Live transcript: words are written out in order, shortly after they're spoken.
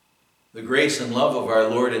The grace and love of our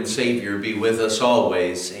Lord and Savior be with us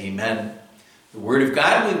always. Amen. The Word of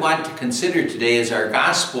God we want to consider today is our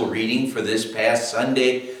gospel reading for this past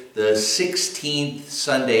Sunday, the 16th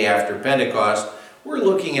Sunday after Pentecost. We're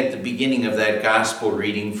looking at the beginning of that gospel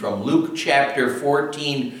reading from Luke chapter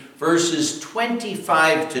 14, verses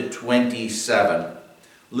 25 to 27.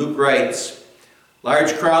 Luke writes,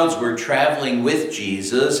 "Large crowds were traveling with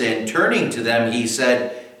Jesus, and turning to them he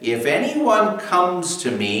said, 'If anyone comes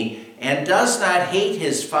to me and does not hate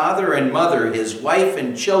his father and mother, his wife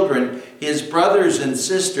and children, his brothers and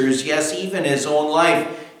sisters, yes, even his own life,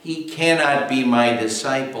 he cannot be my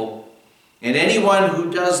disciple. And anyone who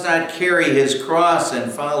does not carry his cross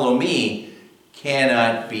and follow me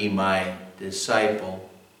cannot be my disciple.'"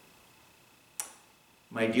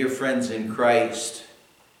 My dear friends in Christ,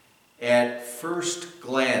 at first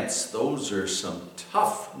glance, those are some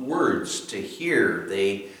tough words to hear.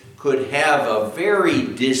 They could have a very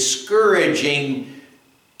discouraging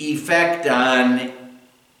effect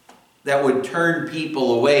that would turn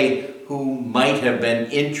people away who might have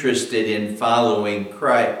been interested in following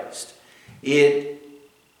Christ. It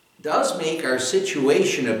does make our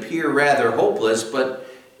situation appear rather hopeless, but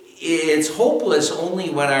it's hopeless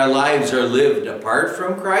only when our lives are lived apart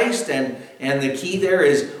from Christ, and the key there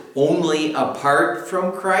is only apart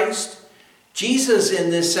from Christ. Jesus in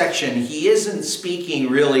this section, he isn't speaking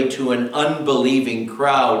really to an unbelieving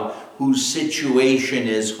crowd whose situation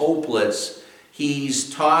is hopeless. He's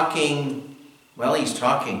talking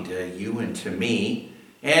to you and to me,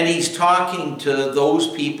 and he's talking to those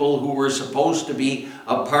people who were supposed to be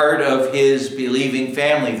a part of his believing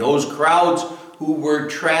family, those crowds who were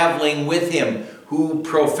traveling with him, who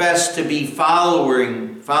professed to be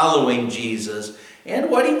following Jesus. And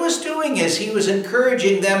what he was doing is he was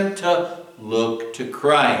encouraging them to look to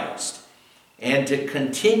Christ and to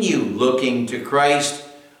continue looking to Christ,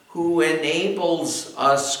 who enables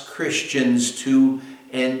us Christians to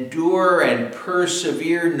endure and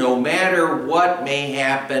persevere no matter what may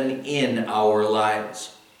happen in our lives.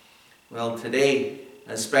 Well, today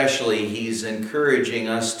especially, he's encouraging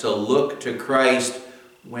us to look to Christ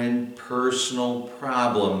when personal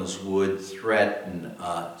problems would threaten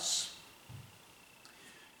us.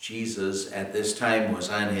 Jesus at this time was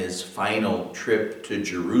on his final trip to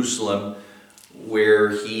Jerusalem, where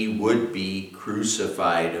he would be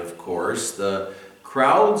crucified, of course. The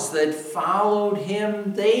crowds that followed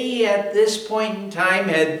him, they at this point in time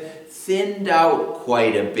had thinned out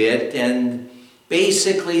quite a bit, and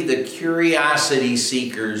basically the curiosity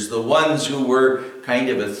seekers, the ones who were kind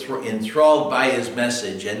of enthralled by his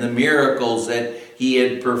message and the miracles that he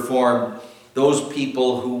had performed, those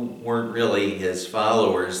people who weren't really his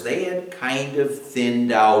followers, they had kind of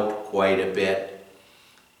thinned out quite a bit.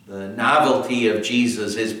 The novelty of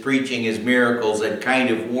Jesus, his preaching, his miracles had kind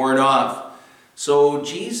of worn off. So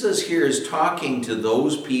Jesus here is talking to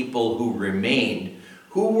those people who remained,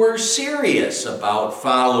 who were serious about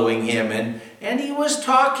following him, and he was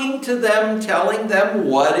talking to them, telling them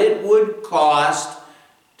what it would cost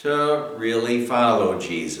to really follow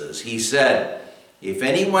Jesus. He said, "If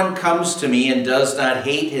anyone comes to me and does not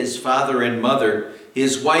hate his father and mother,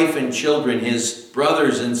 his wife and children, his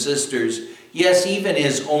brothers and sisters, yes, even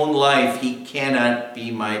his own life, he cannot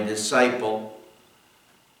be my disciple."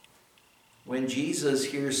 When Jesus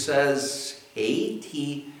here says hate,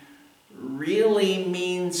 he really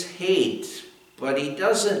means hate, but he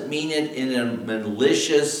doesn't mean it in a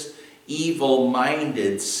malicious,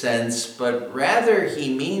 evil-minded sense, but rather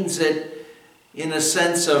he means it in a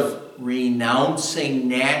sense of renouncing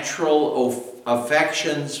natural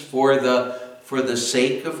affections for the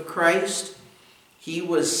sake of Christ. He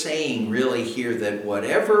was saying really here that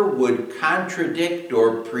whatever would contradict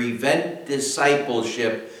or prevent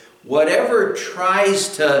discipleship, whatever tries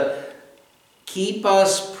to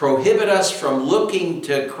prohibit us from looking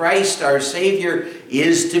to Christ our Savior,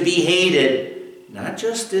 is to be hated, not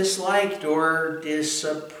just disliked or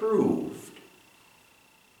disapproved.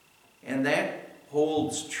 And that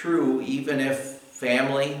holds true even if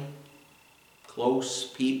family, close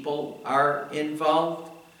people are involved.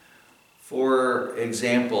 For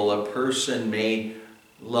example, a person may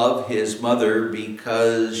love his mother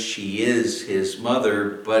because she is his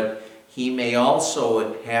mother, but he may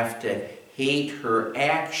also have to hate her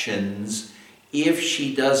actions if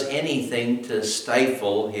she does anything to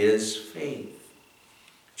stifle his faith.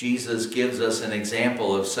 Jesus gives us an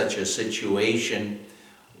example of such a situation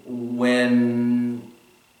when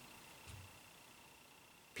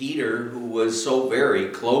Peter, who was so very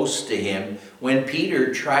close to him, when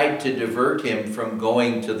Peter tried to divert him from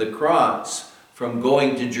going to the cross, from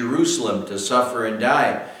going to Jerusalem to suffer and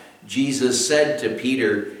die, Jesus said to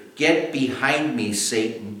Peter, "Get behind me,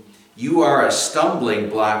 Satan. You are a stumbling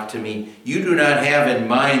block to me. You do not have in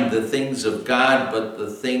mind the things of God, but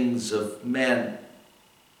the things of men."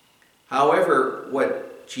 However,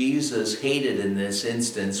 what Jesus hated in this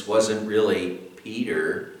instance wasn't really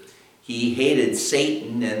Peter. He hated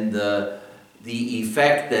Satan and the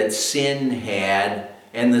effect that sin had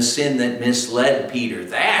and the sin that misled Peter.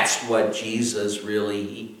 That's what Jesus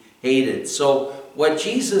really hated. So what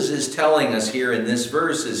Jesus is telling us here in this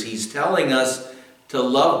verse is he's telling us to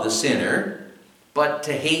love the sinner, but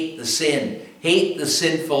to hate the sin, hate the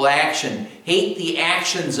sinful action, hate the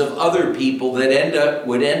actions of other people that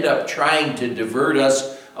would end up trying to divert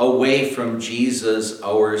us away from Jesus,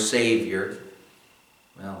 our Savior.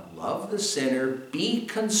 Well, love the sinner, be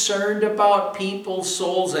concerned about people's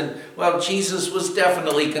souls. And, well, Jesus was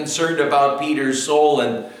definitely concerned about Peter's soul,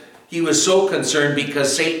 and he was so concerned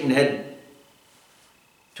because Satan had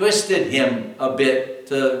twisted him a bit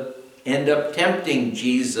to end up tempting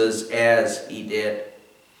Jesus as he did.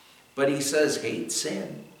 But he says, hate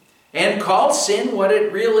sin. And call sin what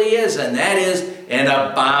it really is, and that is an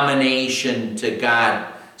abomination to God.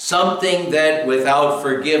 Something that without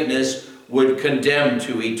forgiveness would condemn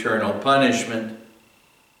to eternal punishment.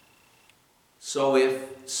 So if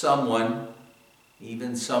someone,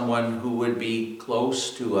 even someone who would be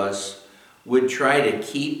close to us, would try to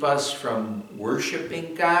keep us from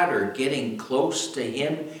worshiping God or getting close to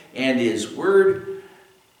Him and His Word,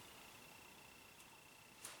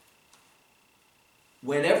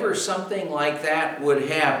 whenever something like that would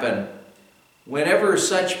happen, whenever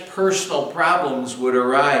such personal problems would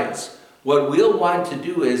arise, what we'll want to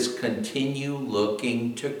do is continue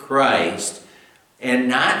looking to Christ and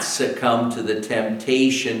not succumb to the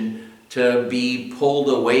temptation to be pulled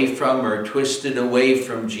away from or twisted away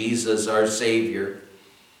from Jesus, our Savior.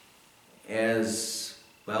 As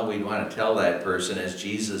well, we'd want to tell that person, as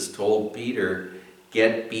Jesus told Peter,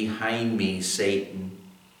 "Get behind me, Satan."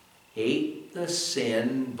 Hate the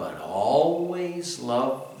sin, but always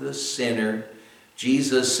love the sinner.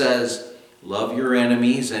 Jesus says, love your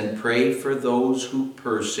enemies and pray for those who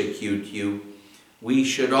persecute you. We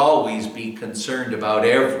should always be concerned about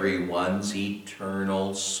everyone's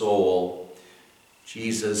eternal soul.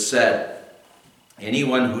 Jesus said,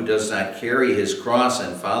 anyone who does not carry his cross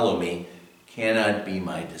and follow me cannot be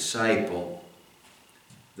my disciple.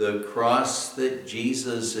 The cross that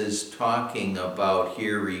Jesus is talking about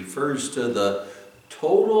here refers to the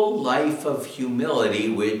total life of humility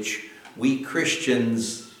which we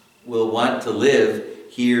Christians will want to live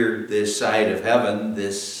here this side of heaven, in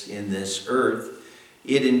this earth.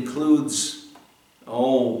 It includes,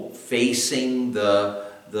 facing the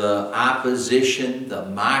opposition, the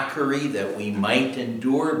mockery that we might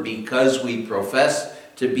endure because we profess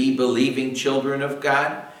to be believing children of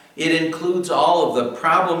God. It includes all of the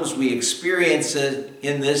problems we experience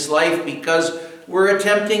in this life because we're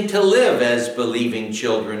attempting to live as believing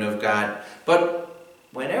children of God. But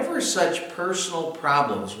whenever such personal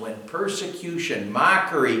problems, when persecution,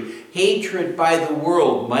 mockery, hatred by the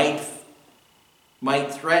world might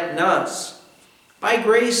threaten us, by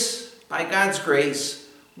grace, by God's grace,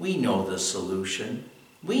 we know the solution.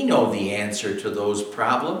 We know the answer to those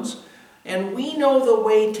problems. And we know the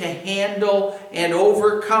way to handle and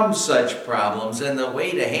overcome such problems. And the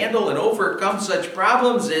way to handle and overcome such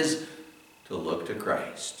problems is to look to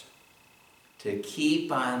Christ. To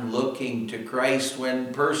keep on looking to Christ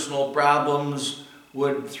when personal problems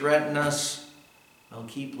would threaten us. Well,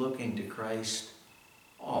 keep looking to Christ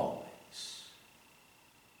always.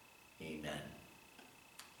 Amen.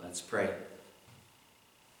 Let's pray.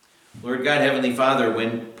 Lord God, Heavenly Father,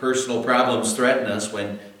 when personal problems threaten us,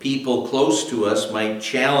 when people close to us might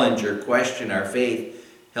challenge or question our faith,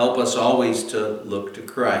 help us always to look to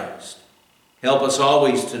Christ. Help us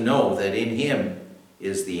always to know that in Him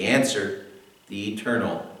is the answer, the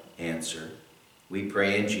eternal answer. We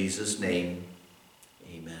pray in Jesus' name.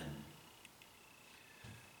 Amen.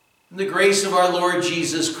 And the grace of our Lord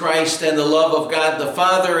Jesus Christ and the love of God the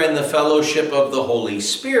Father and the fellowship of the Holy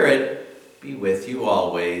Spirit be with you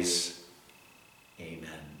always. Amen.